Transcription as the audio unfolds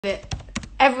it.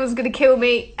 Everyone's gonna kill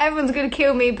me. Everyone's gonna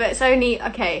kill me, but it's only,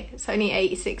 okay, it's only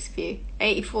 86 of you.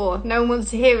 84. No one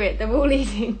wants to hear it. They're all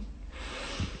eating.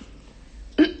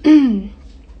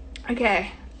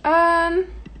 Okay.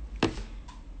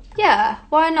 Yeah,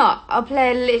 why not? I'll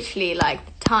play literally like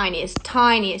the tiniest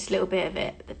little bit of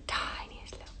it. The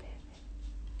tiniest little bit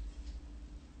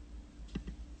of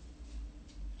it.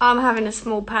 I'm having a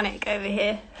small panic over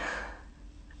here.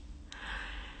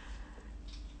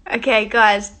 Okay,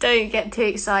 guys, don't get too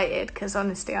excited, because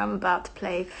honestly, I'm about to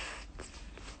play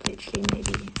literally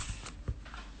maybe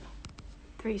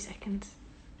 3 seconds.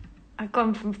 I've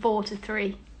gone from 4 to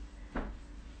 3.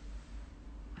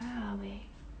 Where are we?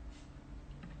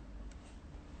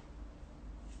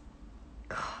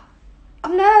 God,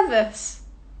 I'm nervous.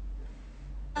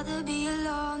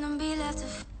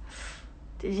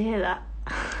 Did you hear that?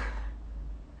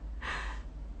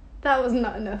 That was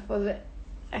not enough, was it?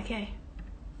 Okay.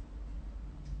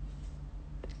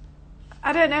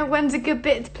 I don't know when's a good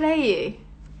bit to play you.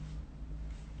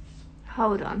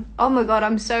 Hold on. Oh my god,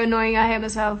 I'm so annoying, I hate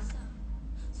myself.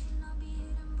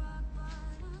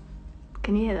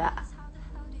 Can you hear that?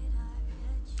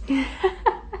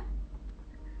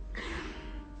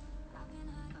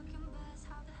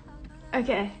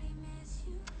 Okay.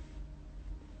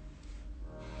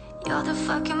 You're the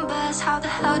fucking best, how the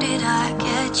hell did I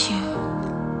get you?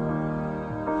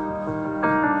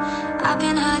 I've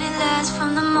been hurting less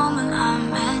from the moment I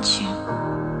met you.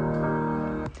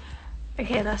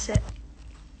 Okay, that's it.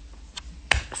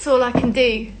 That's all I can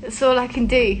do. That's all I can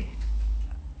do.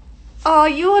 Oh,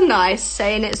 you're nice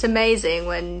saying it's amazing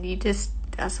when you just,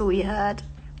 that's all you heard.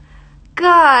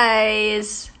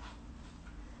 Guys.